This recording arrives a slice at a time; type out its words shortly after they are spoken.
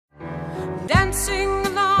dancing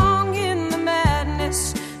along in the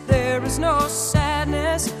madness. There is no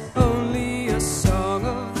sadness, only a song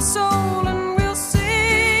of the soul, and we'll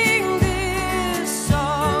sing this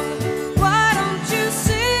song. Why don't you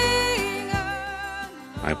sing along?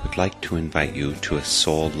 I would like to invite you to a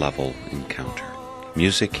soul-level encounter.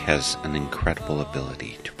 Music has an incredible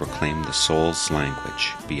ability to proclaim the soul's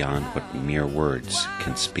language beyond what mere words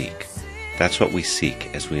can speak. That's what we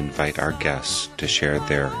seek as we invite our guests to share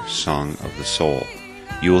their song of the soul.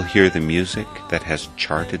 You will hear the music that has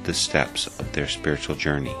charted the steps of their spiritual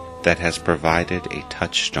journey, that has provided a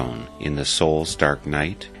touchstone in the soul's dark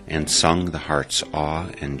night and sung the heart's awe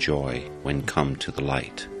and joy when come to the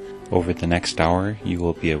light. Over the next hour, you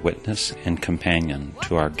will be a witness and companion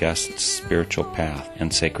to our guests' spiritual path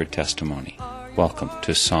and sacred testimony. Welcome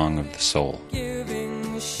to Song of the Soul.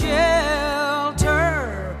 Giving shelter,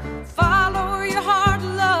 follow your heart,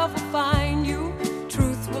 love will find you,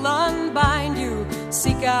 truth will unbind you,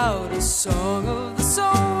 seek out a song of the soul,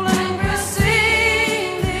 and we'll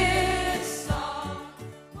sing this song.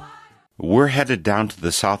 We're headed down to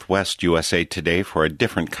the Southwest USA today for a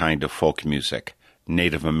different kind of folk music.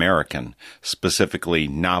 Native American, specifically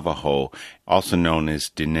Navajo, also known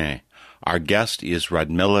as Diné. Our guest is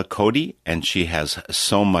Radmila Cody, and she has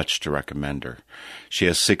so much to recommend her. She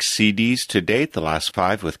has 6 CDs to date, the last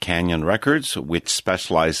 5 with Canyon Records, which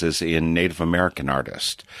specializes in Native American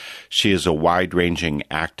artists. She is a wide-ranging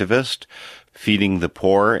activist, feeding the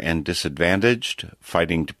poor and disadvantaged,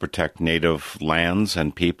 fighting to protect Native lands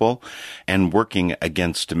and people, and working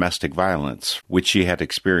against domestic violence, which she had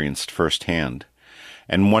experienced firsthand.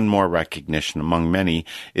 And one more recognition among many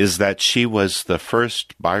is that she was the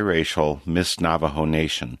first biracial Miss Navajo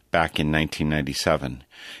Nation back in 1997.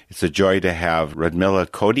 It's a joy to have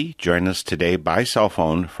Radmila Cody join us today by cell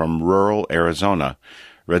phone from rural Arizona.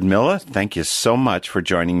 Radmila, thank you so much for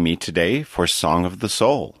joining me today for Song of the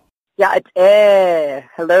Soul. Yeah,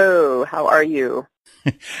 hello, how are you?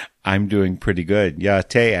 I'm doing pretty good. Yeah,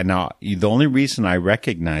 and now the only reason I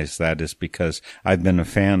recognize that is because I've been a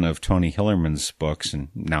fan of Tony Hillerman's books, and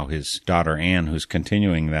now his daughter Anne, who's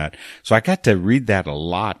continuing that. So I got to read that a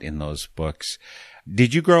lot in those books.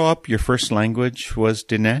 Did you grow up, your first language was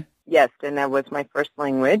Diné? Yes, Diné was my first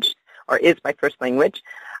language, or is my first language.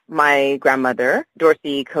 My grandmother,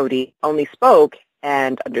 Dorothy Cody, only spoke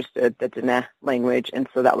and understood the Diné language, and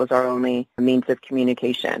so that was our only means of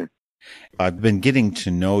communication. I've been getting to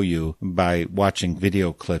know you by watching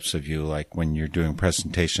video clips of you, like when you're doing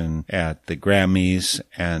presentation at the Grammys,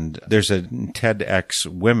 and there's a TEDx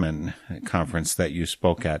Women conference that you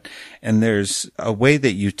spoke at, and there's a way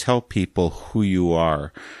that you tell people who you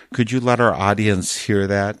are. Could you let our audience hear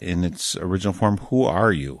that in its original form? Who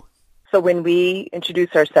are you? So when we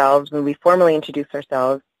formally introduce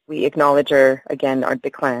ourselves, we acknowledge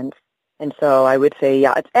the clans. And so I would say,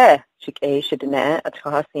 ya shik shidene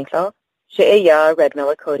atcha sinkla, she ya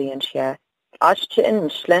Radmila Cody and shia, achchin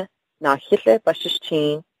shle, na hitle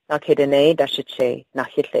bashichin, na kedene dashiche, na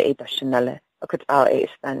hitle dashinale, akut al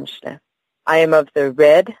Spanishle. I am of the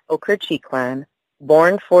Red Okarchi clan,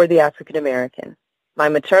 born for the African American. My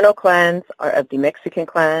maternal clans are of the Mexican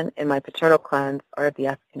clan, and my paternal clans are of the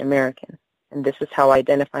African American. And this is how I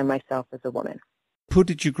identify myself as a woman. Who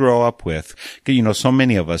did you grow up with? You know, so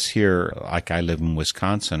many of us here, like I live in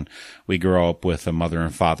Wisconsin, we grow up with a mother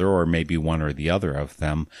and father, or maybe one or the other of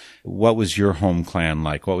them. What was your home clan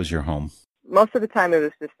like? What was your home? Most of the time it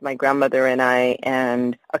was just my grandmother and I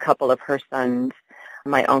and a couple of her sons,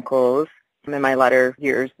 my uncles, and in my latter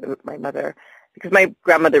years, my mother, because my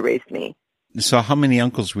grandmother raised me. So how many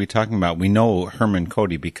uncles are we talking about? We know Herman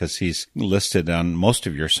Cody because he's listed on most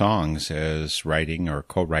of your songs as writing or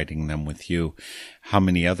co-writing them with you. How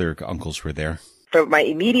many other uncles were there? For my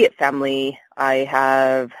immediate family, I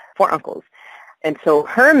have 4 uncles. And so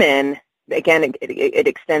Herman, again, it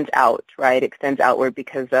extends out, right? It extends outward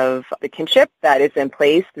because of the kinship that is in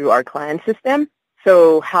place through our clan system.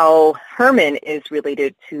 So how Herman is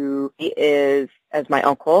related to me is, as my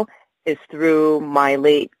uncle, is through my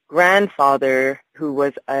late grandfather, who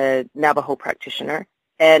was a Navajo practitioner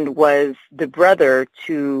and was the brother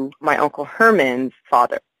to my Uncle Herman's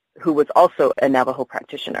father, who was also a Navajo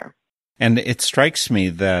practitioner. And it strikes me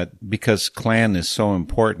that because clan is so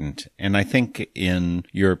important, and I think in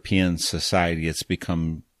European society it's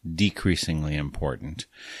become decreasingly important,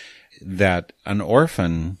 that an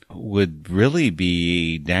orphan would really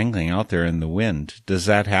be dangling out there in the wind. Does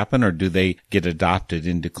that happen, or do they get adopted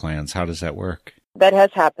into clans? How does that work? That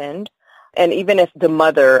has happened. And even if the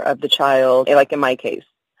mother of the child, like in my case,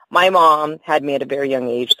 my mom had me at a very young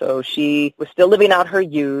age, so she was still living out her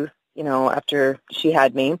youth, after she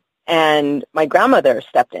had me. And my grandmother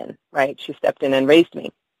stepped in, right? She stepped in and raised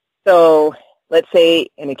me. So let's say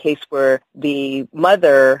in a case where the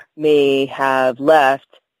mother may have left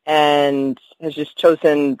and has just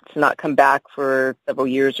chosen to not come back for several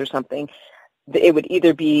years or something, it would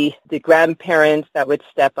either be the grandparents that would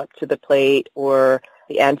step up to the plate or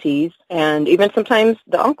the aunties and even sometimes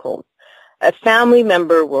the uncles. A family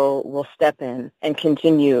member will step in and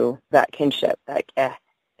continue that kinship, that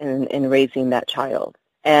in raising that child.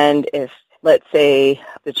 And if, let's say,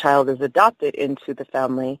 the child is adopted into the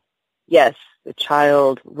family, yes, the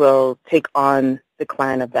child will take on the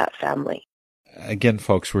clan of that family. Again,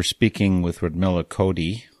 folks, we're speaking with Radmila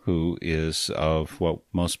Cody, who is of what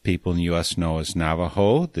most people in the U.S. know as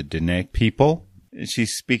Navajo, the Diné people.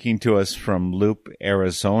 She's speaking to us from Loup,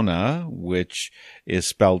 Arizona, which is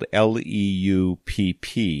spelled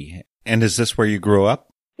Leupp. And is this where you grew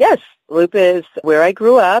up? Yes, Loup is where I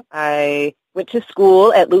grew up. I went to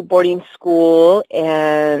school at Loup Boarding School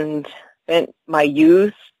and spent my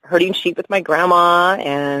youth herding sheep with my grandma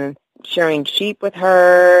and sharing sheep with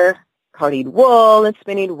her, carding wool and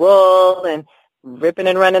spinning wool and ripping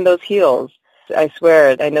and running those heels. I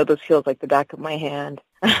swear, I know those heels like the back of my hand.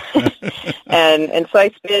 and so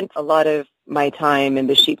I spent a lot of my time in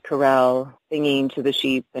the sheep corral singing to the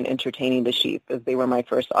sheep and entertaining the sheep as they were my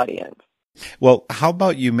first audience. Well, how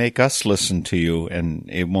about you make us listen to you, and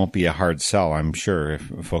it won't be a hard sell, I'm sure, if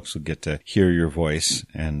folks will get to hear your voice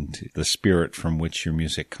and the spirit from which your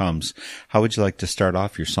music comes. How would you like to start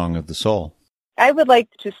off your Song of the Soul? I would like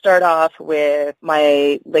to start off with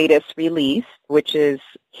my latest release, which is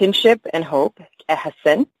Kinship and Hope,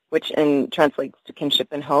 Kehasen, which translates to Kinship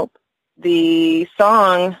and Hope. The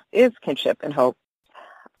song is Kinship and Hope.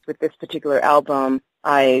 With this particular album,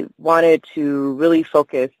 I wanted to really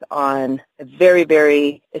focus on a very,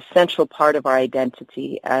 very essential part of our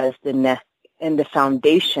identity as the nest and the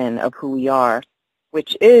foundation of who we are,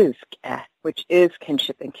 which is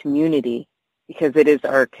kinship and community, because it is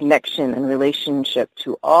our connection and relationship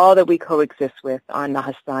to all that we coexist with on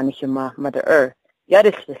Nahastan Hima, Mother Earth,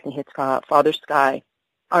 Yadislihitka, Father Sky,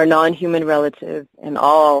 our non-human relatives, and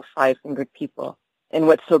all five-fingered people. And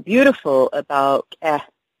what's so beautiful about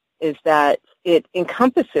is that it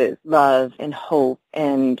encompasses love and hope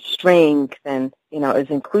and strength and, is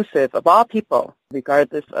inclusive of all people,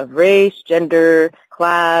 regardless of race, gender,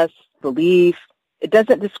 class, belief. It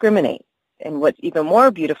doesn't discriminate. And what's even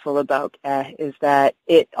more beautiful about is that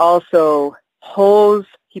it also holds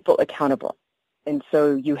people accountable. And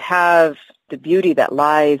so you have the beauty that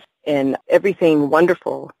lies in everything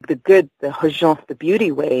wonderful, the good, the hojon, the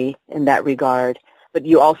beauty way in that regard. But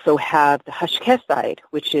you also have the hashke side,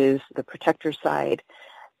 which is the protector side.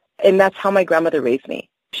 And that's how my grandmother raised me.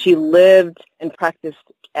 She lived and practiced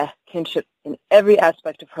kinship in every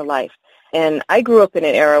aspect of her life. And I grew up in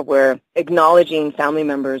an era where acknowledging family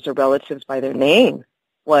members or relatives by their name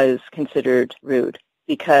was considered rude,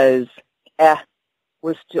 because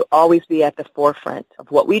was to always be at the forefront of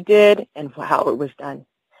what we did and how it was done.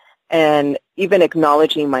 And even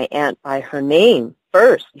acknowledging my aunt by her name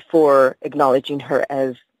first before acknowledging her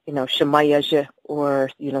as, Shemayaje, or,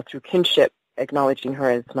 through kinship, acknowledging her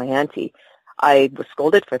as my auntie. I was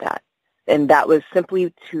scolded for that. And that was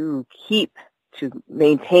simply to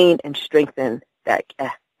maintain and strengthen that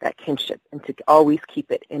kinship and to always keep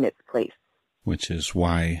it in its place. Which is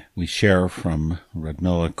why we share from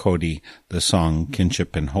Radmila Cody the song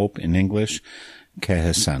Kinship and Hope in English,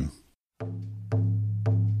 Kehasen.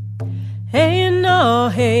 Hey na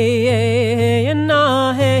hey hey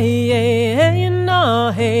na hey hey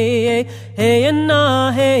na hey hey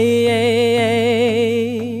na hey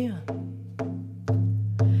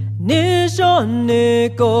Nishon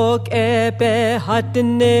ko kepe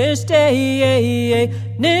hatne stay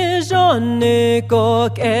Nishon ko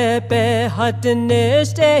kepe hatne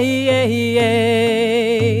stay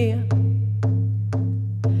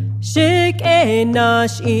Shik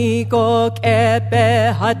nash iko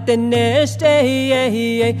kepe hatne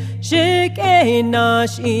stay Shik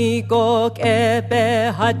nash iko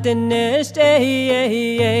kepe hatne stay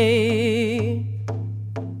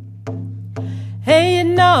Hey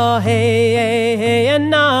na hey hey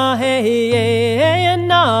na hey hey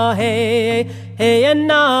na hey hey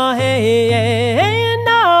na hey hey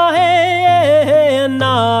na hey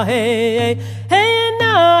na hey hey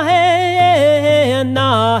na hey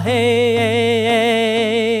na hey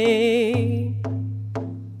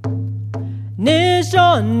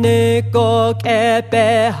Nishon ko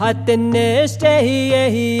kepe hatne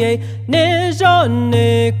stay Nishon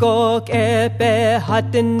ko kepe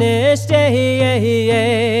hatne stay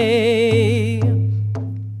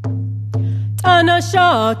Tana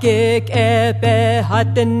shakik ebe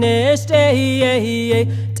hataniste hiye.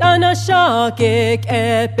 Tana shakik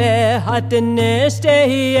ebe hataniste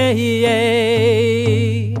hiye.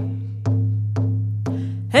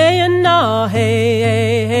 Hey na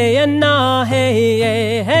hey hey na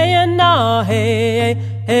hey hey na hey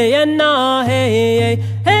hey na hey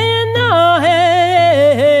hey na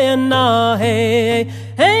hey na hey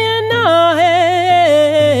hey na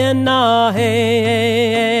hey na hey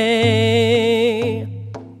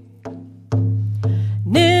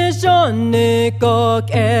Nishon ko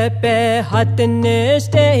kepe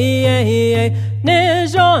hataniste hiye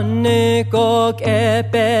Nishon ko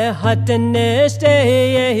kepe hataniste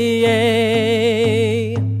hiye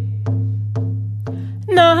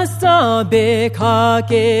Nasa beka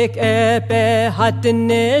kepe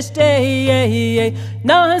hataniste hiye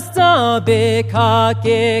Nasa beka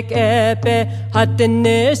kepe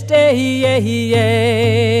hataniste hiye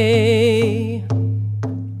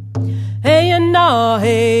Hey na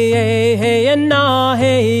hey hey na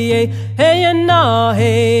hey hey na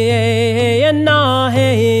hey na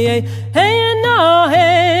hey hey na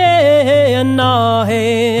hey na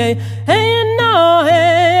hey hey na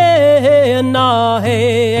hey na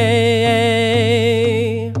hey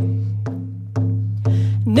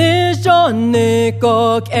Nishon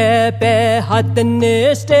ko kepe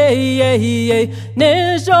hataniste hiye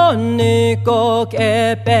Nishon ko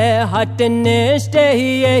kepe hataniste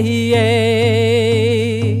hiye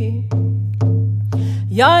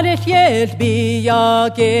Yaret yel bi ya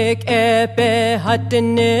kepe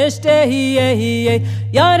hataniste hiye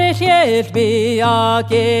Yaret yel bi ya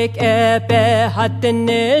kepe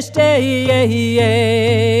hataniste hiye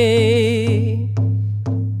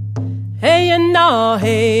Hey na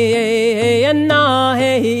hey na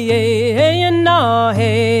hey hey na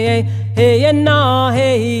hey hey na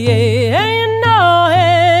hey hey na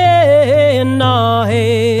hey na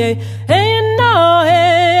hey hey na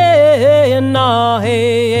hey na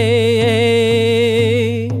hey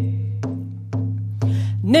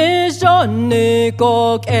Nishon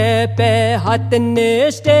ko kepe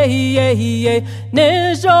hataniste hiye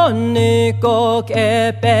Nishon ko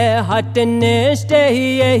kepe hataniste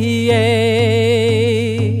hiye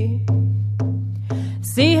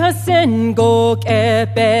Si hasen go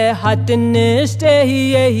kepe hataniste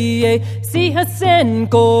hiye Si hasen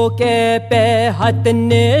go kepe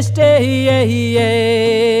hataniste hiye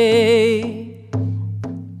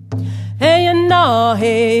Hey na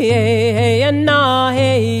hey hey na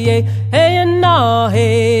hey hey na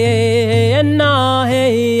hey na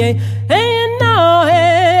hey hey na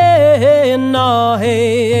hey na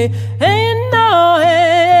hey hey na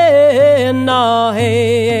hey na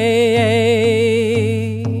hey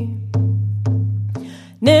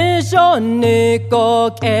Nishon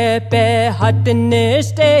ko kepe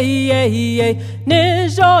hataniste hiye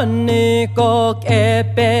Nishon ko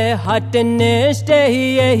kepe hataniste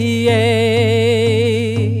hiye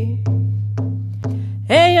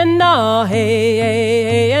Hey na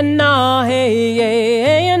hey na hey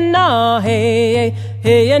hey na hey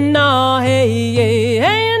hey na hey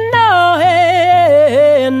hey na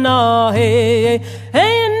hey na hey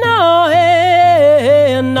hey na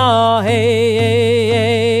hey na hey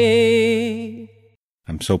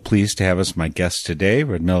I'm so pleased to have as my guest today,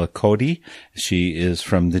 Radmila Cody. She is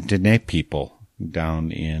from the Dene people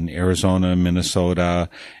down in Arizona, Arizona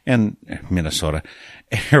and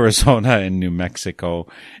New Mexico.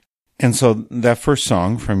 And so that first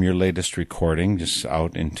song from your latest recording, just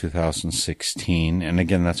out in 2016, and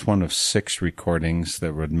again, that's one of 6 recordings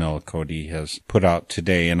that Radmila Cody has put out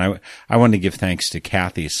today. And I want to give thanks to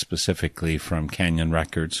Kathy specifically from Canyon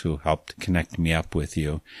Records, who helped connect me up with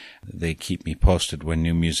you. They keep me posted when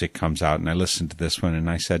new music comes out, and I listened to this one and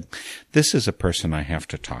I said, this is a person I have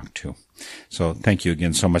to talk to. So thank you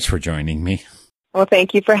again so much for joining me. Well,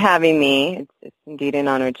 thank you for having me. It's indeed an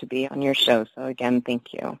honor to be on your show. So again,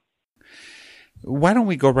 thank you. Why don't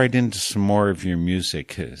we go right into some more of your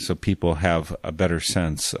music so people have a better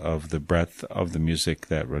sense of the breadth of the music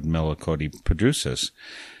that Radmila Cody produces?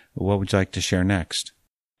 What would you like to share next?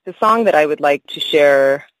 The song that I would like to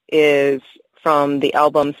share is from the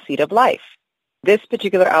album Seed of Life. This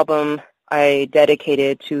particular album I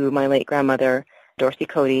dedicated to my late grandmother, Dorothy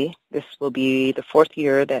Cody. This will be the 4th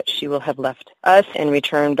year that she will have left us and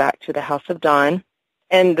returned back to the House of Dawn.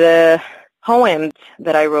 And the poems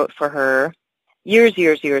that I wrote for her, years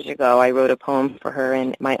ago, I wrote a poem for her,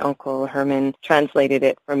 and my uncle Herman translated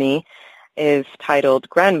it for me, is titled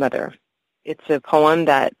Grandmother. It's a poem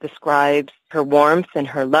that describes her warmth and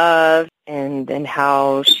her love and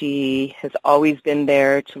how she has always been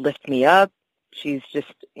there to lift me up. She's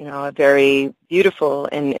just, a very beautiful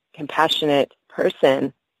and compassionate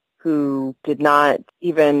person who did not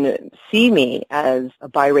even see me as a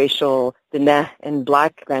biracial Diné and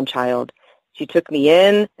Black grandchild. She took me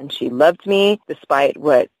in and she loved me despite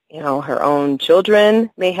what, her own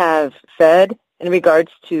children may have said in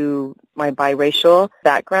regards to my biracial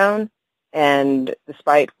background, and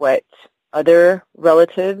despite what other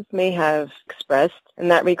relatives may have expressed in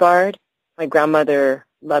that regard. My grandmother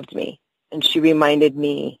loved me, and she reminded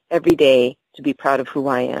me every day to be proud of who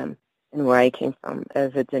I am and where I came from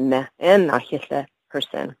as a Diné and Nahile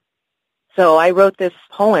person. So I wrote this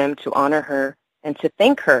poem to honor her and to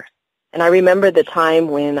thank her. And I remember the time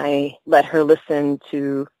when I let her listen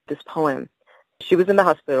to this poem. She was in the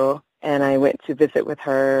hospital, and I went to visit with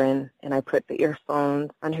her, and I put the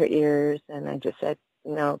earphones on her ears, and I just said,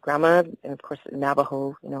 Grandma, and of course in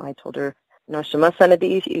Navajo, I told her, Shema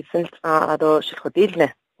sanadi isin ado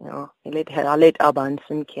shikhodilne,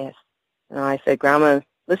 I said, Grandma,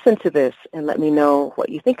 listen to this and let me know what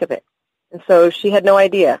you think of it. And so she had no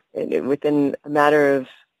idea. Within a matter of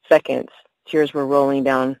seconds, tears were rolling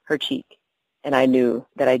down her cheek, and I knew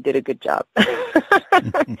that I did a good job.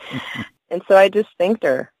 And so I just thanked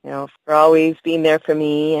her, for always being there for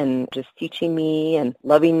me and just teaching me and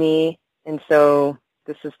loving me. And so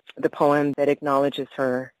this is the poem that acknowledges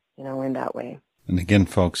her, in that way. And again,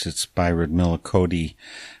 folks, it's by Radmila Cody.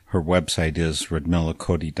 Her website is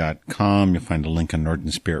radmilacody.com. You'll find a link on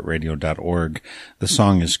NorthernSpiritRadio.org. The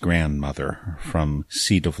song is Grandmother from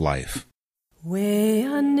Seed of Life.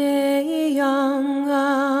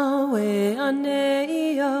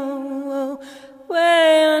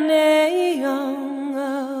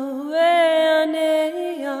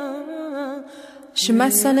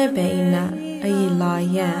 Shemasane beina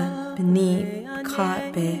ayilaya beni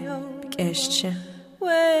bkabe bkeshche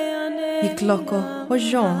Yikloko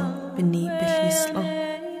hojon beni belislo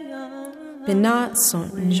Bena son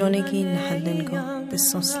jonegi nahalengo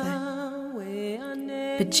besosle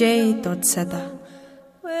Bejay dot seda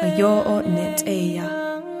ayo o net eya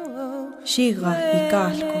Shiga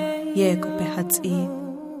igalko yego behatsi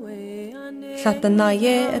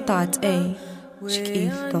Latanaye etat e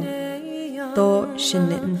shikilto Do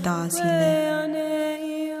shinnin dazile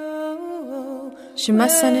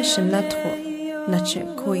Shimasane shinatro nache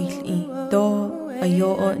koili do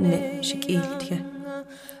ayo o ne shikiltye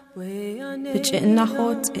Biche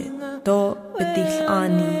nahot do bedil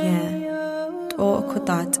ani ye Do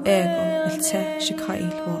kodat ego ilse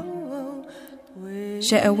shikailho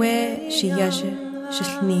She awe she yaje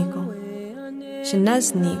shilnigo She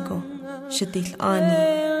naznigo shidil ani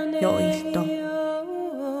yo ilto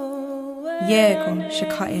Yego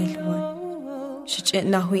shikailho Shich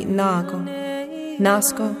nahui nago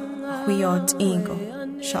Nasko huyot ingo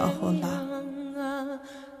shahola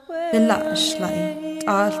Billa shlai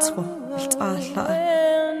altwo altla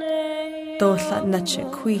Dola nache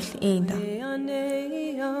kwil inda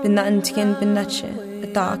Binna antgen binnache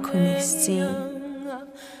da kunisti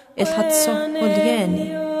Ilhatso ulieni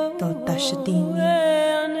do dashadini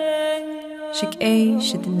Shik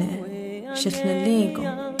shidne shilne ligo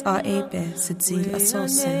ta ebe sidzil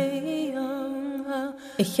asosen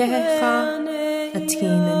Iheha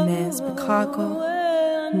Atina nes bekago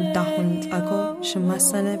Ndahund ago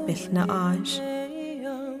Shemasane bilna aj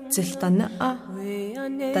Ziltana a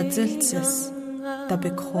Da ziltzis Da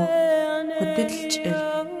bekho Hodilchil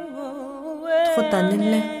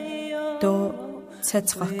Tchodanille Do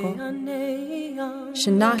Tzetrako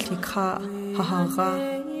Shenali ka Hahaga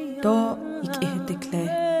Do Ik ihedikle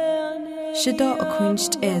Shida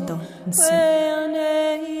akunst edo Nse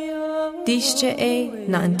Dishje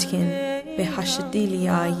na antkin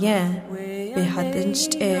Behashadilia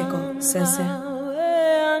Behadinst ego Seze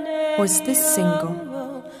Was this single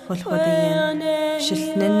Holhodian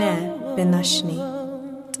Shilnene Benashni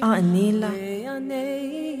Ta'anila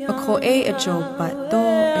Ako a job but do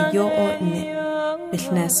a yo ne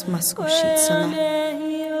Bilnes masko shitsula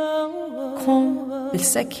Kom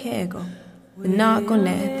bilsekego Benago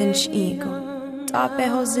ne dinch ego Tape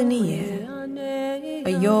hoziniye A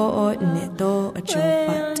yo ne do a job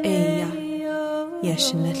but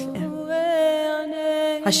Yeshinel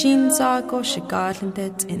Hashin zago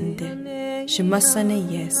shigarlindet inde Shimasane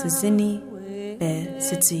yes zini be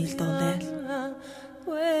sitzil dolel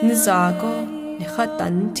Nizago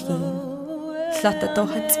nihatantin Tlata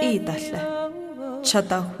hat idalle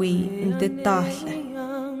Chada hui inde dalle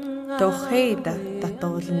Doheda da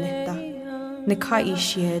dolneta Nikai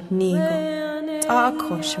shed nigo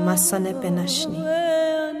Tako shimasane benashni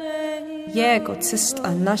Yego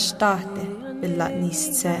tsistla nashtate Billa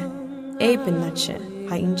nistse Ebenache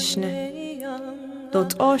hainshne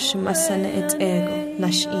Dot osh masane et ego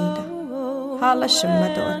nash ida Hala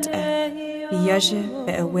shimado et Yaje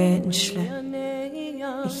be awe nshle.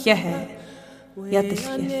 Yehe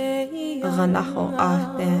yadilgith aganacho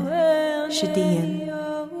ahbe shidien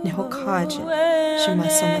nehokaje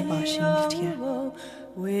shimasana bashingtia.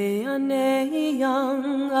 We ane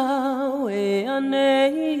yanga, we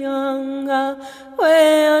ane yanga, we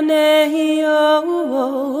ane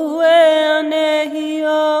yo, we ane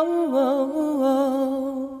yo.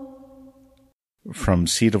 From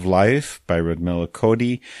Seed of Life by Radmila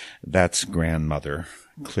Cody, that's Grandmother.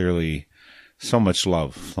 Clearly, so much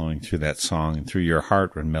love flowing through that song and through your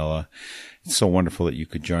heart, Radmila. It's so wonderful that you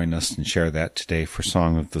could join us and share that today for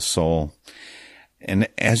Song of the Soul. And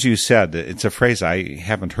as you said, it's a phrase I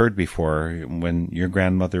haven't heard before, when your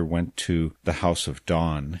grandmother went to the House of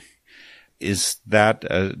Dawn. Is that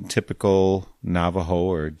a typical Navajo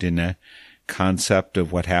or Diné concept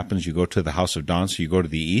of what happens? You go to the House of Dawn, so you go to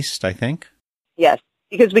the east, I think? Yes,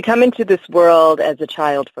 because we come into this world as a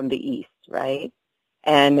child from the east, right?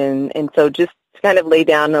 And so just to kind of lay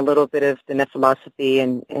down a little bit of Diné philosophy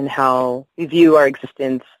and how we view our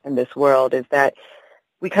existence in this world is that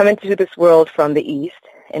we come into this world from the east,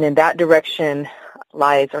 and in that direction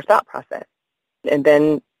lies our thought process. And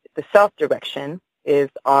then the south direction is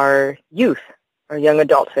our youth, our young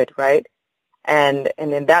adulthood, right? And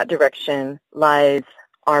in that direction lies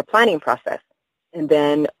our planning process. And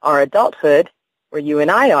then our adulthood, where you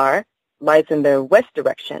and I are, lies in the west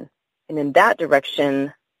direction. And in that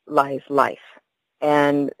direction lies life.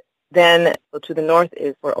 And then to the north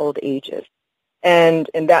is where old age is. And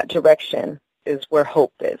in that direction is where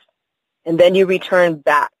hope is. And then you return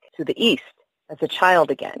back to the east as a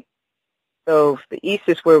child again. So the east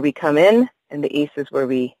is where we come in, and the east is where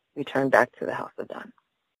we return back to the House of Dawn.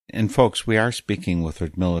 And folks, we are speaking with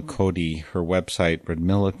Radmila Cody, her website,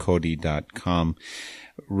 radmilacody.com.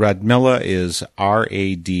 Radmila is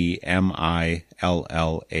Radmilla.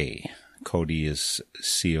 Cody is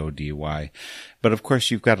Cody. But of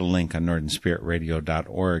course, you've got a link on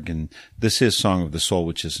NorthernSpiritRadio.org, and this is Song of the Soul,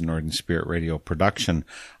 which is a Northern Spirit Radio production.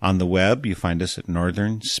 On the web, you find us at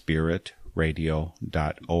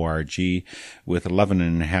NorthernSpiritRadio.org with 11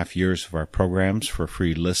 and a half years of our programs for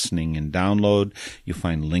free listening and download. You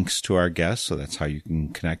find links to our guests, so that's how you can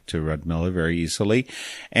connect to Radmila very easily.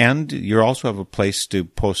 And you also have a place to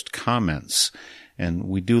post comments. And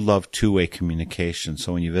we do love two-way communication.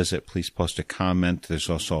 So when you visit, please post a comment.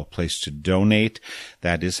 There's also a place to donate.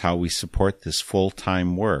 That is how we support this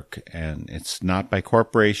full-time work. And it's not by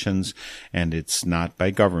corporations, and it's not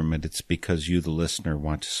by government. It's because you, the listener,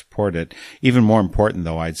 want to support it. Even more important,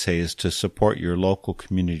 though, I'd say, is to support your local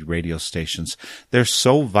community radio stations. They're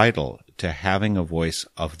so vital to having a voice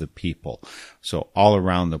of the people. So all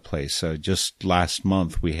around the place. Just last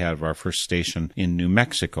month, we had our first station in New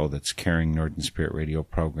Mexico that's carrying Northern Spirit Radio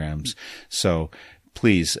programs. So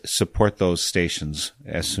please support those stations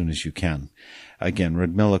as soon as you can. Again,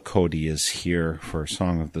 Radmila Cody is here for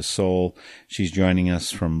Song of the Soul. She's joining us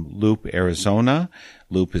from Loop, Arizona.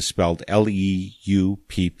 Loop is spelled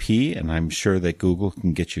Leupp, and I'm sure that Google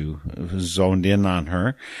can get you zoned in on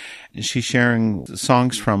her. She's sharing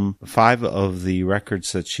songs from 5 of the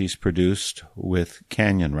records that she's produced with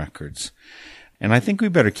Canyon Records. And I think we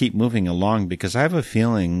better keep moving along, because I have a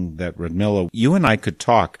feeling that, Radmila, you and I could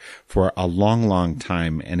talk for a long, long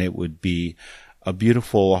time, and it would be a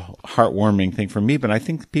beautiful, heartwarming thing for me. But I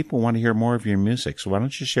think people want to hear more of your music. So why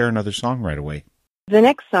don't you share another song right away? The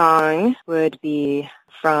next song would be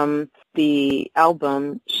from the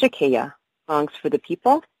album Shikeya, Songs for the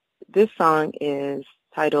People. This song is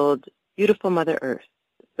titled Beautiful Mother Earth.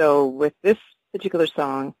 So with this particular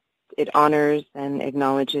song, it honors and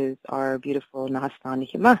acknowledges our beautiful Nahastan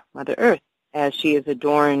Nihima, Mother Earth, as she is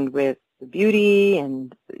adorned with the beauty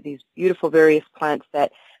and these beautiful various plants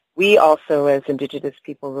that we also, as Indigenous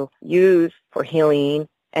people, will use for healing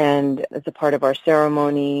and as a part of our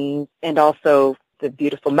ceremonies, and also the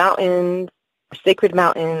beautiful mountains, sacred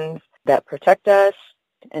mountains that protect us,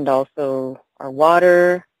 and also our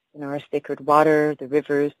water, our sacred water, the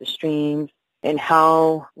rivers, the streams, and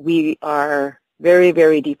how we are very,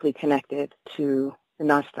 very deeply connected to the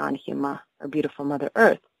Nahastan Nihima, our beautiful Mother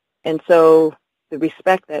Earth. And so the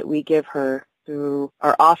respect that we give her through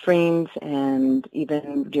our offerings, and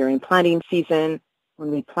even during planting season,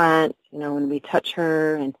 when we plant, when we touch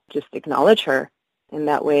her and just acknowledge her in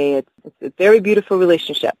that way, it's a very beautiful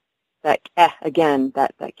relationship. That, again,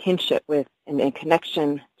 that kinship with and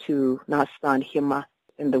connection to Nahastan Nihima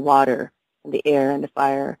in the water and the air and the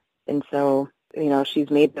fire. And so,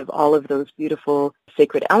 she's made of all of those beautiful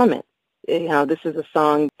sacred elements. This is a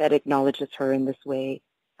song that acknowledges her in this way.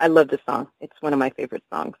 I love this song. It's one of my favorite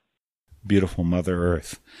songs. Beautiful Mother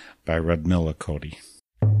Earth by Radmila Cody.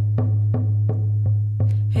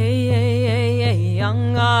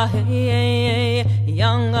 young hey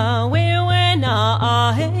young we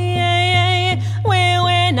na hey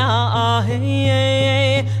we na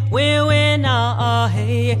hey we na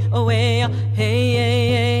hey away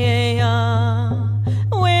hey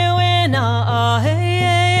we na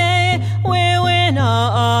hey we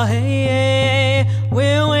na hey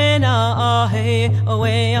we na hey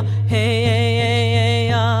away hey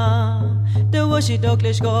she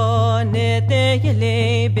doglish go ne te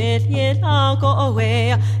yele bel yela go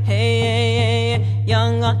away hey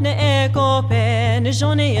young ne go ben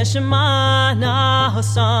jone yeshma na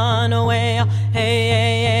hasan away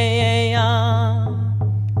hey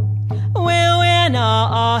we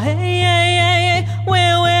na hey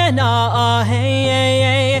we na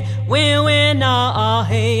hey we na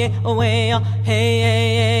hey away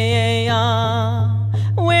hey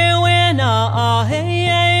we na hey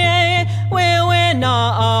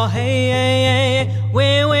na hey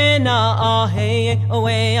we na hey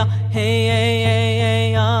away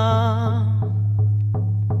hey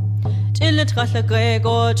till trasle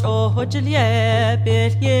grego cho julie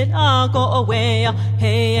bel yel go away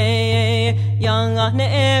hey young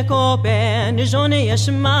ne go ben jone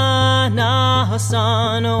yeshma na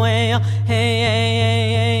hasan away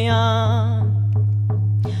hey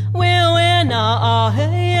we na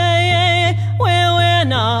hey we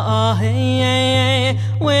na hey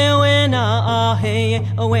we na hey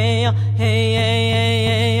away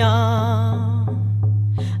hey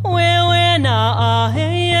we na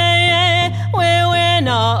hey we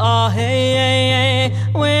na hey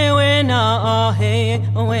we na hey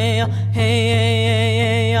away hey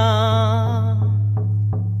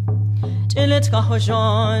Let's go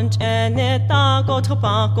John and ta go to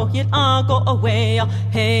pa go hit go away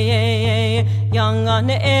hey young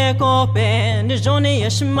ne go ben jone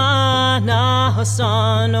yeshma na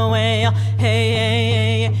hasan away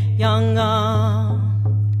hey young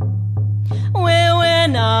we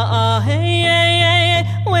na hey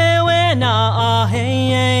we na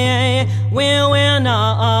hey we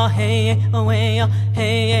na hey away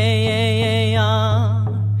hey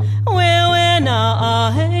we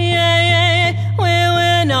na hey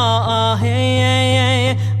we na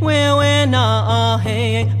hey we na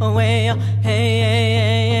hey away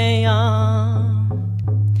hey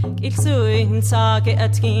Iksuin sage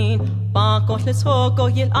atin ba ko les ho go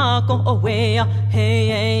yel go away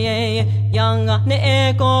hey young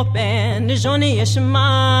ne go ben jone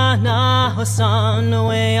yeshma na hasan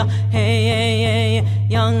away hey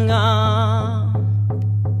young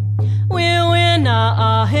we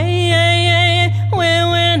na hey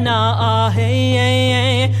we na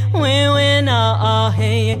hey we na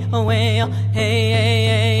hey away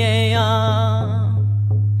hey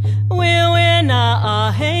we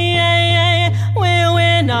na hey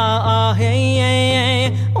we na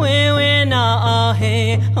hey we na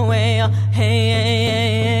hey away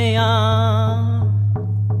hey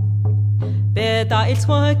Beta il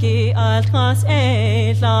swagi al khas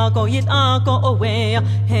la go yit go away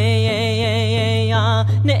hey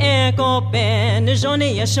ne go ben jone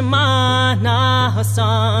yeshma na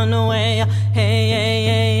hasan away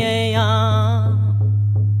hey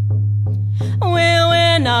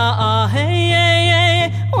we na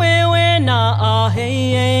hey we na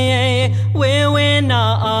hey we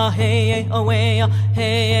na hey away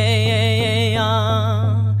hey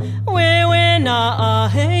we na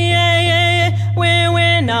hey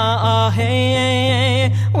we na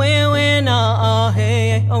hey we na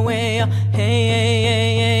hey away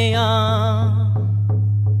hey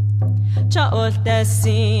cha ol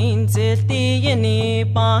tasin zilti yini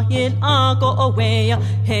ba yil go away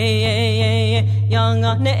hey young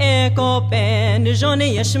ne go ben jone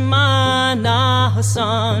yeshma na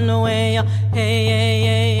hasan away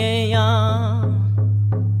hey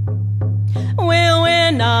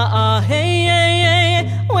we na hey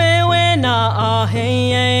we na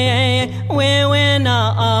hey we na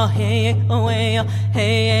hey away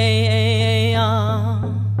hey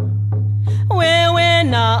we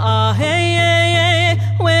na hey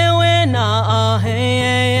we na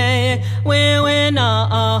hey we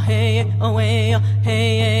na hey away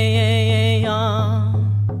hey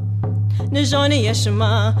ne jone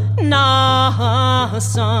yeshma na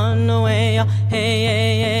hasan away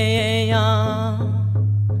hey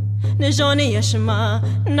ne jone yeshma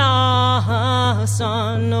na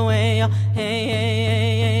hasan away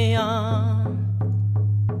hey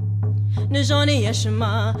ne jone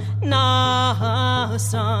yeshma na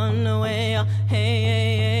hasan away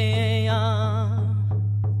hey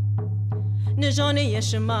ne jone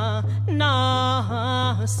yeshma na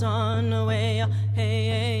hasan away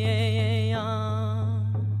hey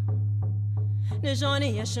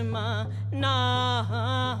Nijoni Yeshima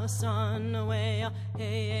na son away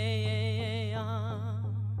hey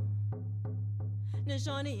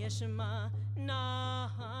Nijoni Yeshima na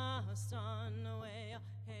son away.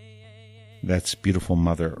 That's Beautiful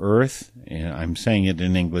Mother Earth. And I'm saying it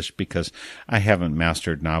in English because I haven't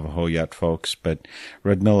mastered Navajo yet, folks, but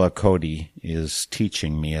Radmila Cody is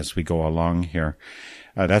teaching me as we go along here.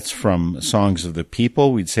 That's from Songs of the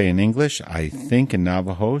People, we'd say in English. I think in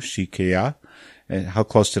Navajo, Shikeya. How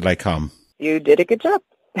close did I come? You did a good job.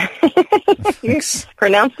 You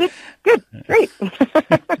pronounced it good. Great.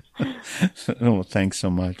 Oh, thanks so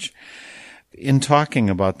much. In talking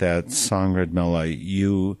about that song, Radmila,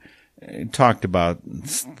 you talked about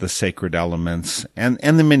the sacred elements and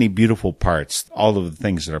the many beautiful parts, all of the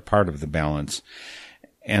things that are part of the balance.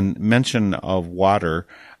 And mention of water,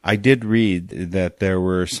 I did read that there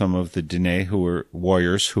were some of the Dene who were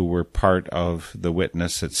warriors who were part of the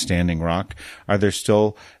witness at Standing Rock. Are there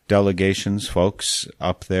still delegations, folks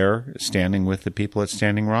up there standing with the people at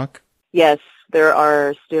Standing Rock? Yes, there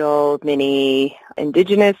are still many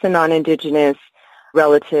indigenous and non-indigenous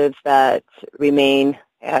relatives that remain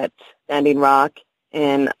at Standing Rock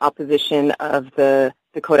in opposition of the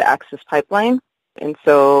Dakota Access Pipeline. And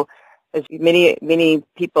so, as many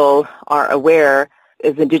people are aware,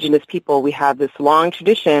 as indigenous people, we have this long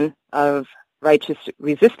tradition of righteous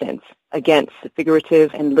resistance against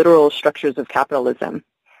figurative and literal structures of capitalism,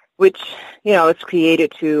 which, is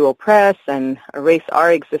created to oppress and erase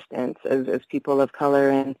our existence as people of color.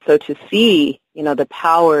 And so to see, the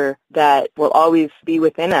power that will always be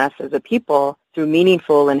within us as a people through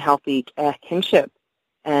meaningful and healthy kinship.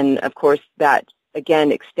 And, of course, that,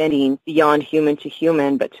 again, extending beyond human to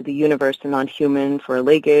human, but to the universe and non-human for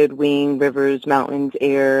Leged, Wing, rivers, mountains,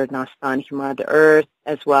 air, Nastan, Huma, the earth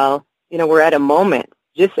as well. We're at a moment,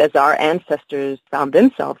 just as our ancestors found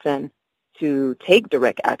themselves in, to take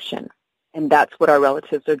direct action. And that's what our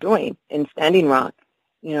relatives are doing in Standing Rock.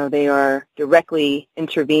 They are directly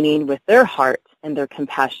intervening with their heart and their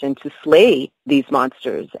compassion to slay these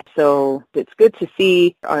monsters. So it's good to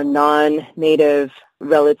see our non-native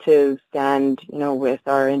relatives stand, with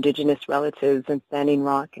our indigenous relatives in Standing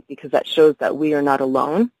Rock, because that shows that we are not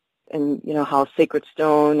alone. And, how Sacred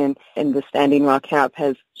Stone and the Standing Rock Camp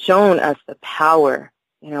has shown us the power,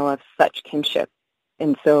 of such kinship.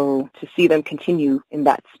 And so to see them continue in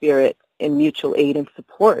that spirit in mutual aid and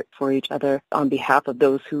support for each other on behalf of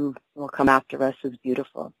those who will come after us is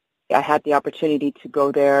beautiful. I had the opportunity to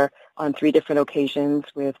go there on 3 different occasions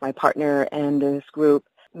with my partner and this group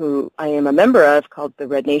who I am a member of called the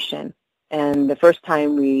Red Nation. And the first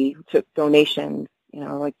time we took donations,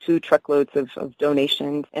 like 2 truckloads of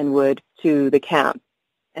donations and wood to the camp.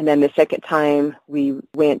 And then the second time we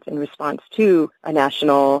went in response to a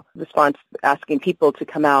national response asking people to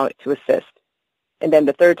come out to assist. And then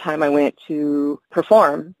the third time I went to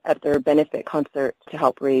perform at their benefit concert to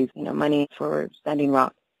help raise, money for Standing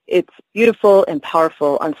Rock. It's beautiful and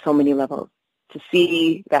powerful on so many levels to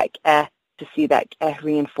see that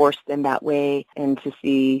reinforced in that way, and to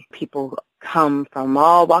see people come from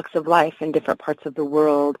all walks of life in different parts of the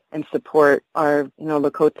world and support our,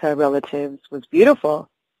 Lakota relatives was beautiful.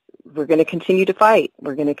 We're going to continue to fight.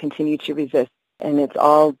 We're going to continue to resist. And it's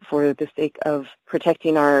all for the sake of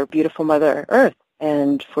protecting our beautiful Mother Earth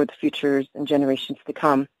and for the futures and generations to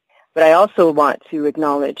come. But I also want to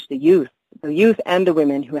acknowledge the youth and the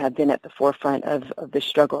women who have been at the forefront of this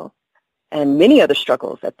struggle, and many other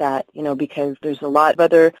struggles at that, because there's a lot of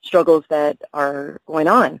other struggles that are going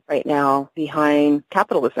on right now behind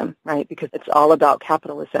capitalism, right? Because it's all about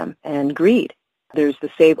capitalism and greed. There's the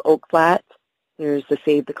Save Oak Flat, there's the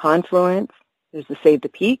Save the Confluence, there's the Save the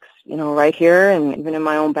Peaks, right here and even in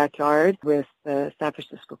my own backyard with the San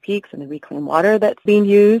Francisco Peaks and the reclaimed water that's being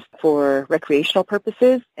used for recreational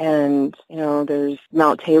purposes. And, there's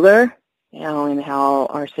Mount Taylor, and how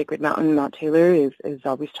our sacred mountain, Mount Taylor, is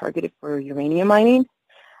always targeted for uranium mining.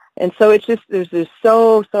 And so it's just, there's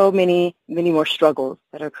so many more struggles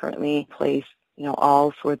that are currently in place,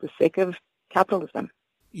 all for the sake of capitalism.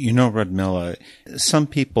 Radmila, some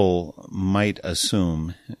people might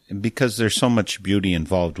assume, because there's so much beauty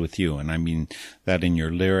involved with you, and I mean that in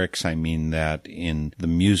your lyrics, I mean that in the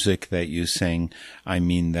music that you sing, I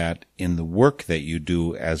mean that in the work that you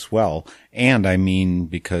do as well, and I mean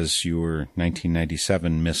because you were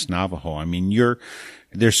 1997 Miss Navajo. I mean,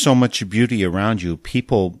 there's so much beauty around you,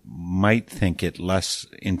 people might think it less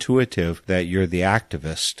intuitive that you're the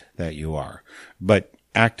activist that you are, but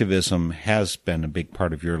activism has been a big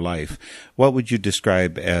part of your life. What would you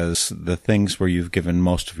describe as the things where you've given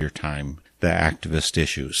most of your time, the activist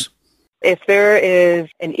issues? If there is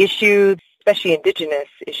an issue especially indigenous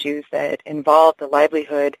issues that involve the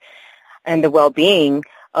livelihood and the well-being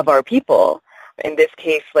of our people. In this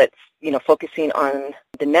case, let's, focusing on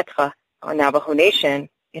the Netra, on Navajo Nation,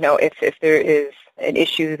 if there is an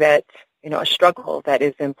issue that, a struggle that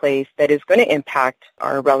is in place that is going to impact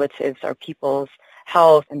our relatives, our people's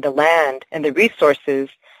health and the land and the resources,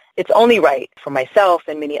 it's only right for myself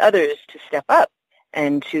and many others to step up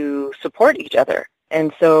and to support each other.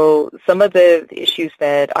 And so some of the issues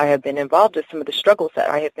that I have been involved in, some of the struggles that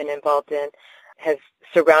I have been involved in, has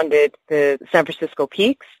surrounded the San Francisco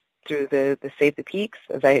Peaks through the Save the Peaks,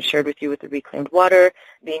 as I had shared with you, with the reclaimed water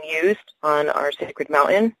being used on our sacred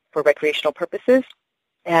mountain for recreational purposes,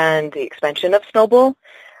 and the expansion of Snowball,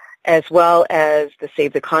 as well as the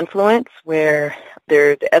Save the Confluence, where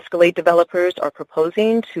the Escalade developers are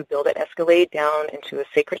proposing to build an Escalade down into a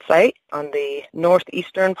sacred site on the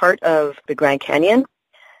northeastern part of the Grand Canyon.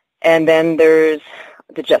 And then there's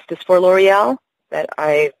the Justice for L'Oreal that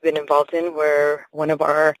I've been involved in, where one of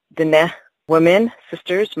our Diné women,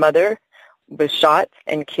 sister's mother, was shot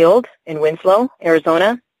and killed in Winslow,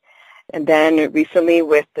 Arizona. And then recently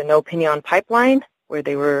with the No Pinon pipeline, where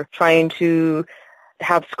they were trying to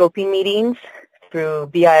have scoping meetings through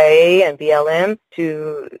BIA and BLM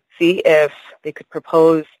to see if they could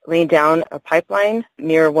propose laying down a pipeline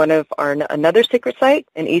near one of another sacred site,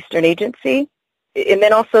 an Eastern agency, and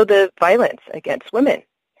then also the violence against women,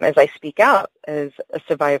 as I speak out as a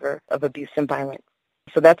survivor of abuse and violence.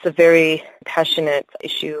 So that's a very passionate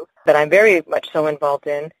issue that I'm very much so involved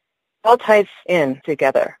in. It all ties in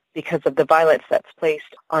together because of the violence that's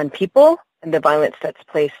placed on people and the violence that's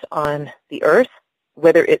placed on the earth,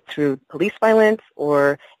 whether it's through police violence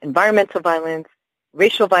or environmental violence,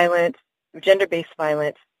 racial violence, gender-based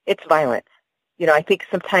violence. It's violence. I think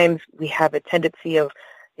sometimes we have a tendency of,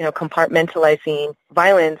 compartmentalizing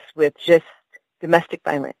violence with just domestic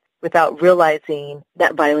violence without realizing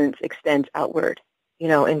that violence extends outward,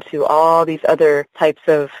 into all these other types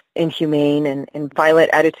of inhumane and violent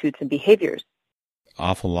attitudes and behaviors.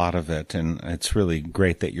 Awful lot of it, and it's really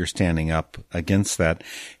great that you're standing up against that.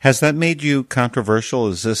 Has that made you controversial?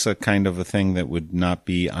 Is this a kind of a thing that would not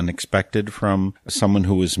be unexpected from someone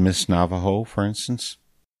who was Miss Navajo, for instance?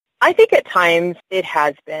 I think at times it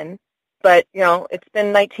has been, but, it's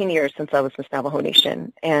been 19 years since I was Miss Navajo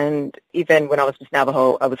Nation, and even when I was Miss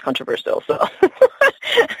Navajo, I was controversial, so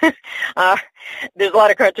there's a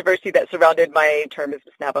lot of controversy that surrounded my term as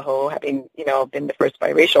Miss Navajo, having, been the first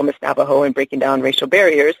biracial Miss Navajo and breaking down racial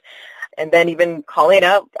barriers, and then even calling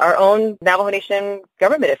out our own Navajo Nation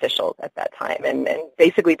government officials at that time, and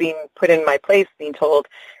basically being put in my place, being told,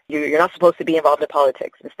 you're not supposed to be involved in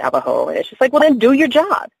politics, Miss Navajo. And it's just like, well, then do your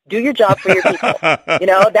job. Do your job for your people.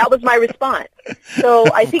 That was my response. So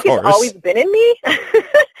I think it's always been in me.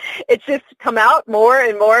 It's just come out more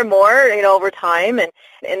and more and more, over time.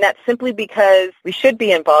 And that's simply because we should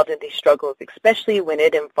be involved in these struggles, especially when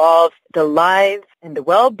it involves the lives and the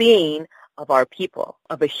well-being of our people,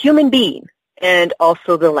 of a human being, and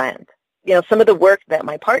also the land. Some of the work that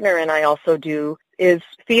my partner and I also do is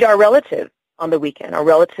feed our relatives on the weekend, our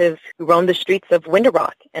relatives who roam the streets of Window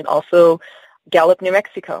Rock and also Gallup, New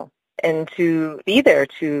Mexico, and to be there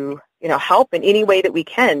to, help in any way that we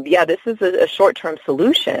can. Yeah, this is a short-term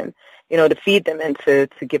solution, to feed them and to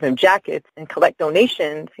give them jackets and collect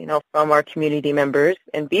donations, from our community members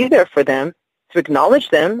and be there for them, to acknowledge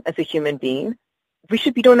them as a human being. We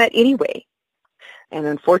should be doing that anyway. And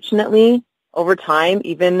unfortunately, over time,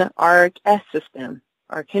 even our caste system,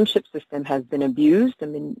 our kinship system has been abused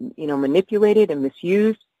and been, manipulated and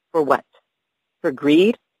misused for what? For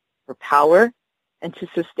greed, for power, and to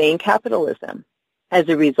sustain capitalism. As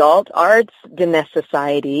a result, our Diné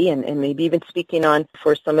society, and maybe even speaking on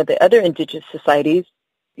for some of the other indigenous societies,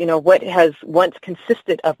 what has once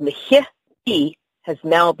consisted of Mihye has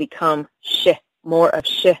now become She, more of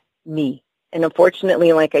She, me. And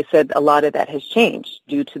unfortunately, like I said, a lot of that has changed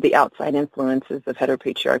due to the outside influences of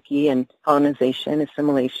heteropatriarchy and colonization,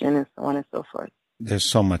 assimilation, and so on and so forth. There's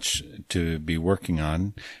so much to be working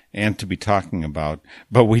on and to be talking about,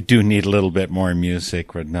 but we do need a little bit more music,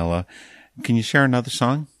 Radmila. Can you share another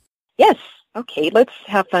song? Yes. Okay, let's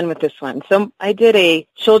have fun with this one. So I did a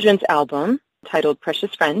children's album titled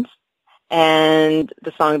Precious Friends, and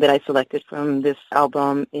the song that I selected from this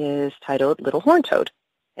album is titled Little Horn Toad.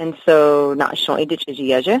 And so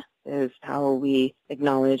Na'ashon is how we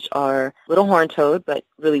acknowledge our little horn toad, but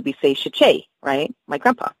really we say Shiche, right? My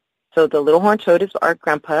grandpa. So the little horn toad is our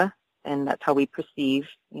grandpa, and that's how we perceive,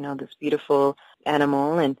 this beautiful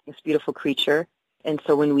animal and this beautiful creature. And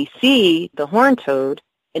so when we see the horn toad,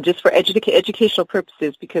 and just for educational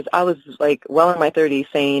purposes, because I was well in my 30s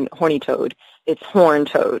saying horny toad, it's horned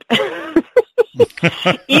toad.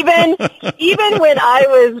 Even when I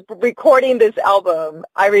was recording this album,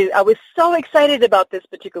 I was so excited about this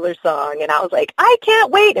particular song, and I was like, I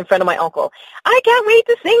can't wait, in front of my uncle, I can't wait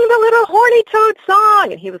to sing the little horny toad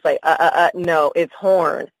song. And he was like, no, it's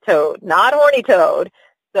horned toad, not horny toad.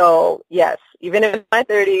 So yes, even in my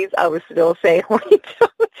 30s, I was still saying horny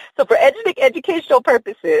toad. So for educational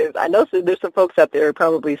purposes, I know there's some folks out there who are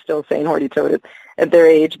probably still saying horny toad at their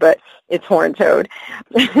age, but it's horned toad.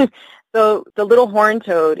 So the little horned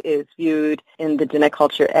toad is viewed in the Diné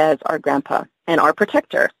culture as our grandpa and our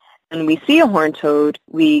protector. When we see a horned toad,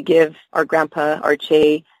 we give our grandpa, our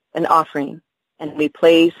Che, an offering, and we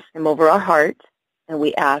place him over our heart, and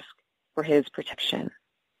we ask for his protection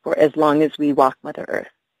for as long as we walk Mother Earth.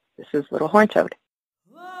 This is Little Horned Toad.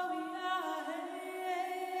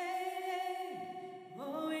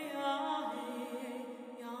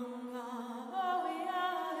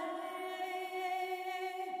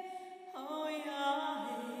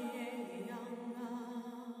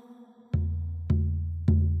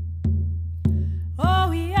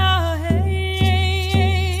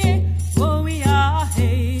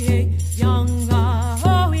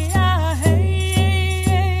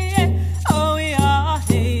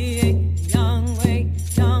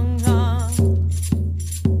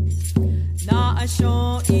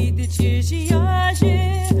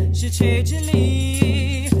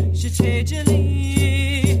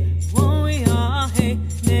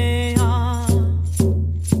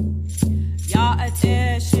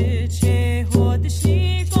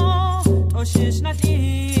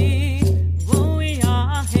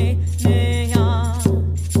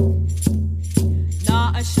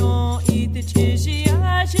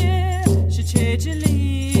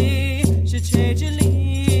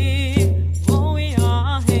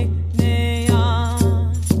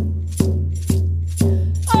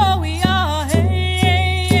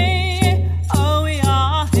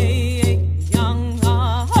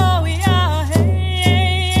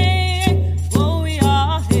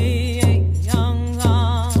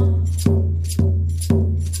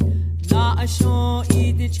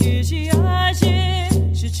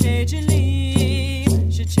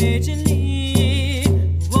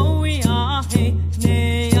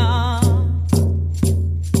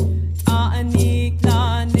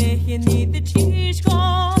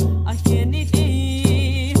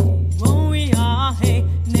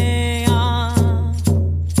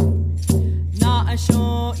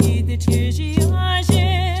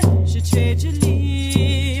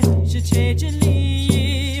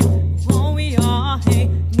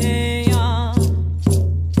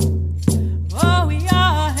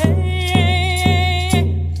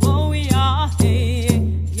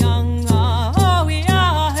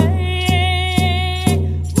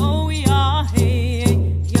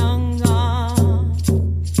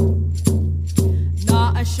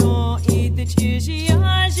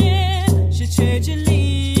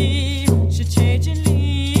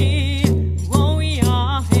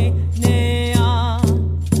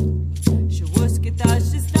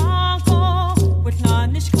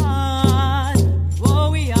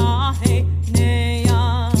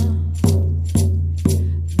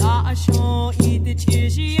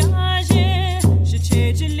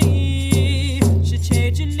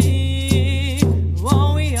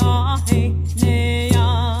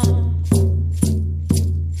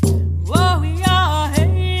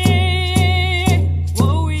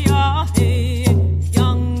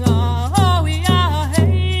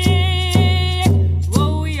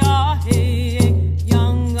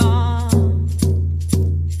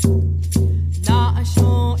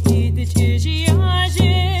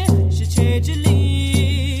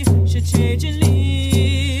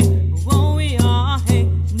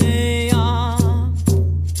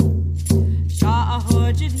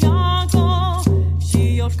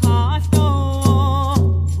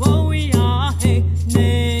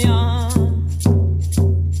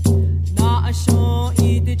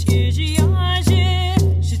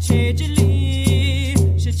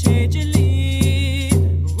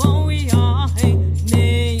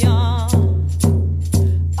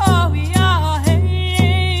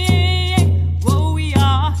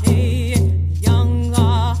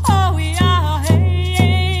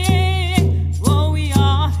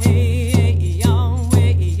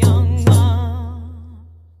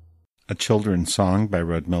 Children's song by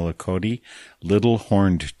Rudmilla Cody, Little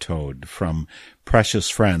Horned Toad from Precious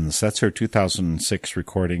Friends. That's her 2006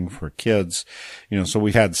 recording for kids. So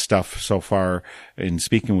we've had stuff so far in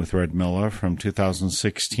speaking with Rudmilla from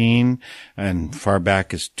 2016 and far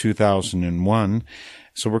back as 2001.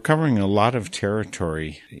 So we're covering a lot of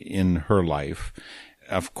territory in her life.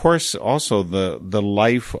 of course, also the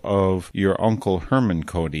life of your uncle Herman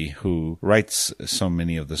Cody, who writes so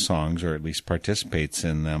many of the songs, or at least participates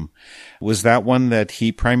in them. Was that one that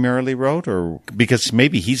he primarily wrote, or because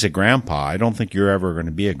maybe he's a grandpa? I don't think you're ever going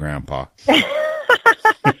to be a grandpa.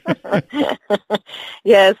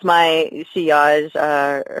 Yes, my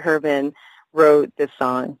Shiaj Herman wrote this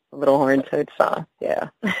song, Little Horn Toad song. Yeah.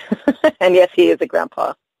 And yes, he is a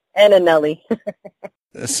grandpa and a Nelly.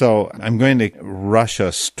 So I'm going to rush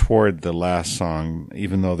us toward the last song,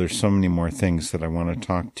 even though there's so many more things that I want to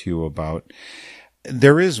talk to you about.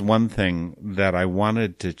 There is one thing that I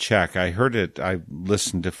wanted to check. I heard it. I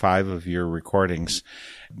listened to 5 of your recordings.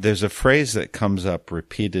 There's a phrase that comes up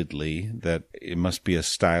repeatedly that it must be a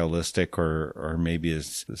stylistic or maybe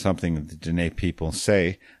is something that the Dene people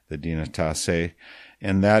say, the Dinata say,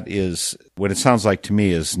 and that is what it sounds like to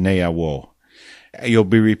me is Neawo. You'll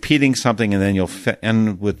be repeating something and then you'll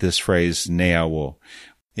end with this phrase, Neawo.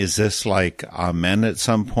 Is this like amen at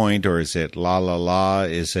some point, or is it la la la?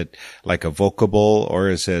 Is it like a vocable,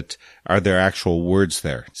 or are there actual words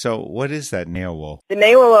there? So what is that Neawo? The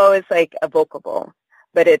Neawo is like a vocable,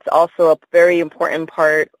 but it's also a very important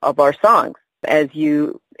part of our songs. As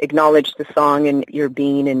you acknowledge the song and your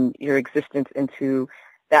being and your existence into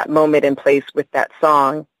that moment and place with that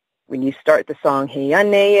song, when you start the song, Hey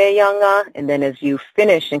Yanga, and then as you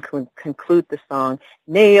finish and conclude the song,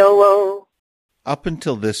 Neawo. Up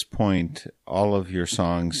until this point, all of your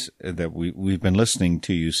songs that we've been listening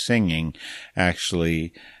to you singing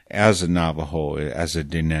actually as a Navajo, as a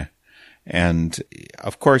Dene. And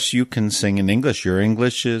of course you can sing in English. Your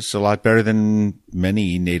English is a lot better than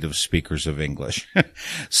many native speakers of English.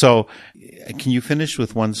 So can you finish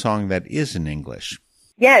with one song that is in English?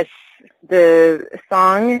 Yes. The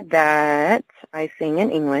song that I sing in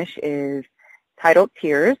English is titled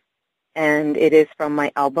Tears, and it is from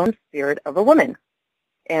my album Spirit of a Woman.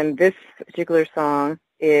 And this particular song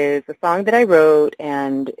is a song that I wrote,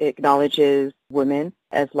 and it acknowledges women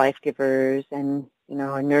as life givers and,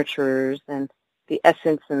 nurturers and the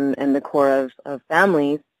essence and the core of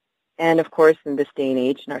families, and of course in this day and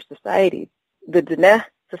age in our society. The Dene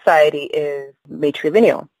society is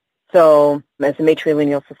matrilineal. So as a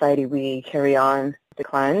matrilineal society, we carry on the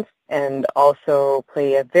clans and also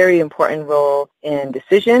play a very important role in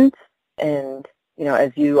decisions. And,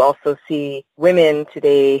 as you also see women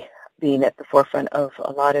today being at the forefront of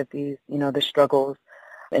a lot of these, the struggles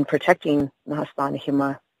in protecting Nahastan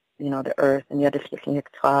Hima, the earth, and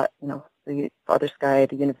the Father Sky,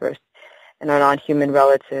 the universe, and our non-human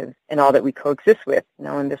relatives and all that we coexist with,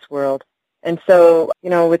 in this world. And so,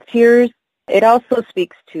 with Tears, it also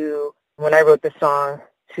speaks to, when I wrote the song,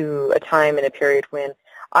 to a time and a period when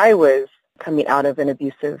I was coming out of an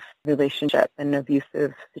abusive relationship, an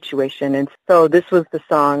abusive situation. And so this was the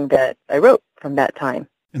song that I wrote from that time.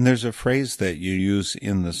 And there's a phrase that you use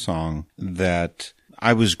in the song that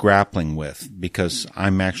I was grappling with because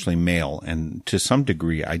I'm actually male, and to some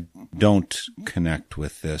degree I don't connect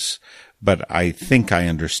with this, but I think I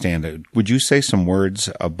understand it. Would you say some words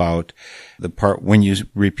about the part when you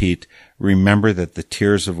repeat, remember that the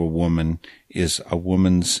tears of a woman is a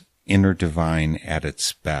woman's inner divine at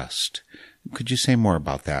its best? Could you say more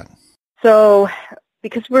about that? So,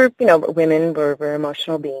 because we're, women, we're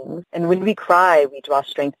emotional beings, and when we cry, we draw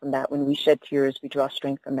strength from that. When we shed tears, we draw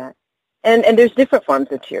strength from that. And there's different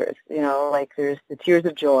forms of tears, like there's the tears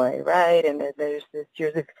of joy, right? And there's the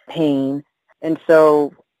tears of pain. And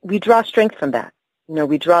so we draw strength from that.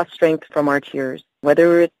 We draw strength from our tears,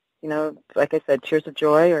 whether it's, like I said, tears of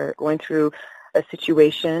joy or going through a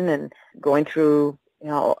situation and going through,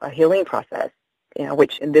 a healing process,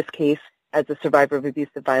 which in this case, as a survivor of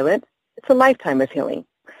abusive violence, it's a lifetime of healing.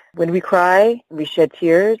 When we cry, we shed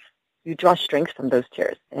tears, you draw strength from those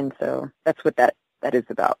tears. And so that's what that is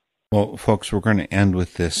about. Well, folks, we're going to end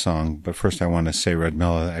with this song, but first I want to say,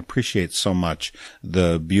 Radmila, I appreciate so much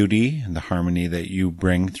the beauty and the harmony that you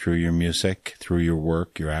bring through your music, through your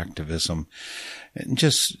work, your activism, and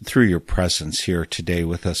just through your presence here today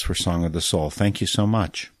with us for Song of the Soul. Thank you so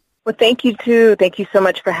much. Well, thank you, too. Thank you so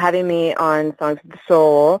much for having me on Songs of the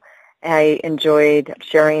Soul. I enjoyed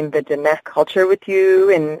sharing the Dene culture with you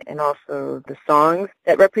and also the songs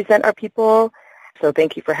that represent our people. So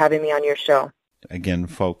thank you for having me on your show. Again,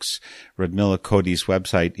 folks, Radmila Cody's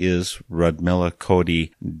website is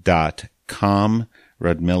radmilacody.com.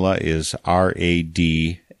 Radmila is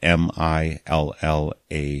RADMILLA.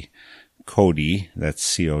 Cody,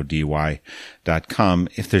 that's CODY.com.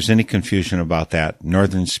 If there's any confusion about that,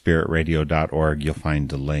 northernspiritradio.org, you'll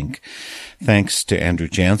find a link. Thanks to Andrew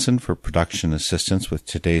Jansen for production assistance with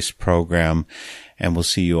today's program, and we'll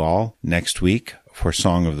see you all next week for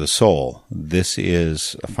Song of the Soul. This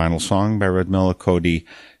is a final song by Radmila Cody,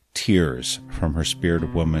 Tears, from her Spirit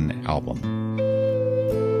of Woman album.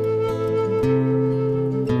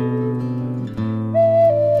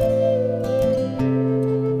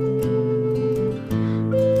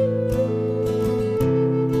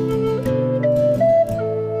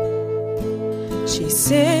 She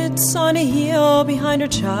sits on a hill behind her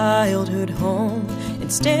childhood home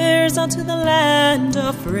and stares out to the land,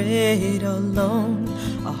 afraid, alone.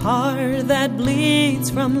 A heart that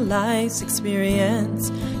bleeds from life's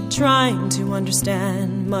experience, trying to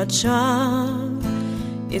understand much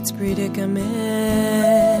of its predicaments.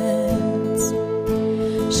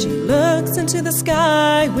 She looks into the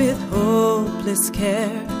sky with hopeless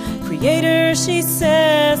care. Creator, she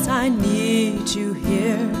says, I need you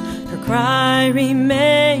here. Her cry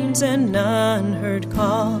remains an unheard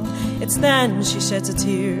call. It's then she sheds a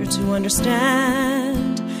tear to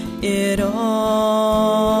understand it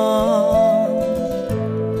all.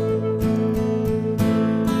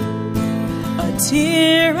 A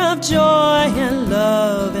tear of joy and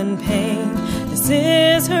love and pain. This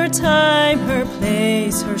is her time, her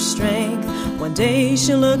place, her strength. One day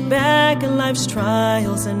she'll look back at life's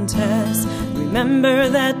trials and tests. Remember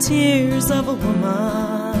that tears of a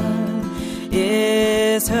woman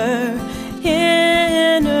is her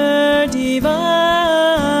inner divine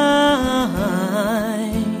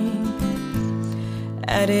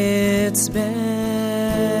at its best.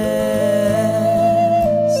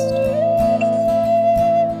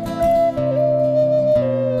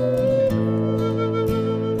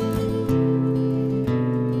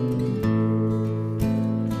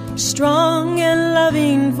 Strong and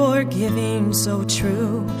loving, forgiving, so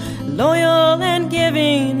true, loyal and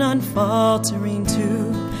giving, unfaltering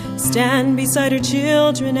too. Stand beside her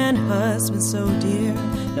children and husband so dear.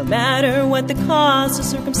 No matter what the cause or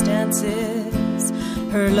circumstances,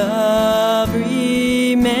 her love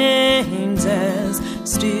remains as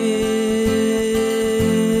still.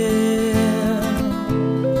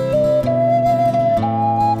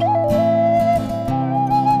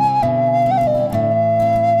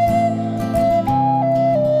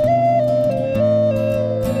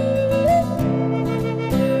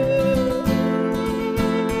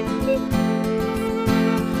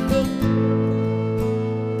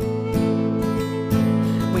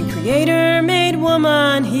 Creator made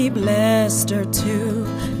woman, he blessed her too.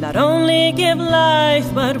 Not only give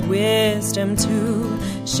life, but wisdom too.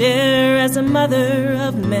 Share as a mother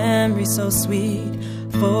of memory so sweet.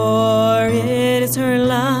 For it is her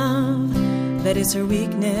love that is her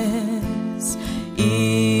weakness.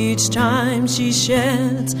 Each time she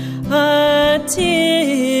sheds a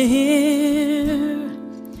tear,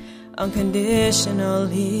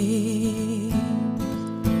 unconditionally.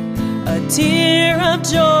 A tear of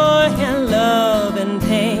joy and love and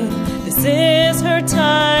pain. This is her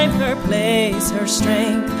time, her place, her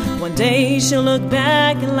strength. One day she'll look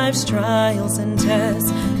back at life's trials and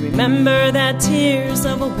tests. Remember that tears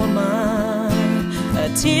of a woman. A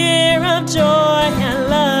tear of joy and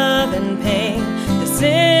love and pain. This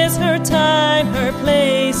is her time, her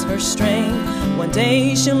place, her strength. One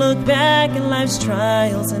day she'll look back at life's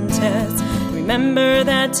trials and tests. Remember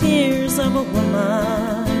that tears of a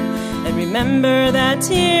woman. And remember that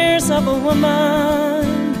tears of a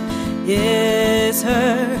woman is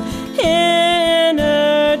her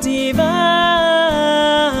inner divine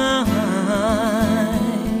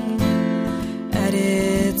at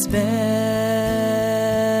its best.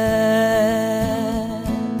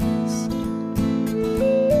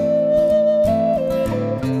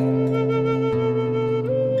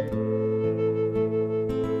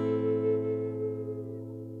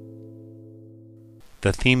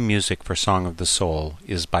 The theme music for Song of the Soul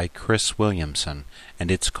is by Chris Williamson, and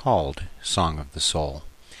it's called Song of the Soul.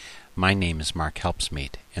 My name is Mark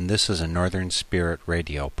Helpsmeet, and this is a Northern Spirit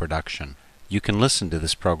Radio production. You can listen to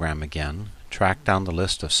this program again, track down the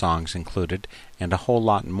list of songs included, and a whole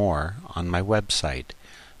lot more on my website,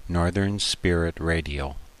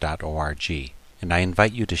 northernspiritradio.org. And I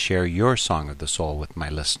invite you to share your Song of the Soul with my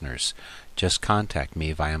listeners. Just contact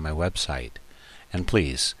me via my website. And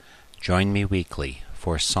please, join me weekly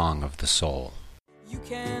for Song of the Soul. You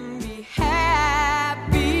can be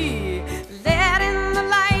happy, let in the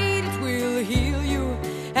light, it will heal you,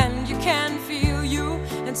 and you can feel you,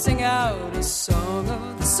 and sing out a song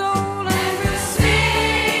of the soul.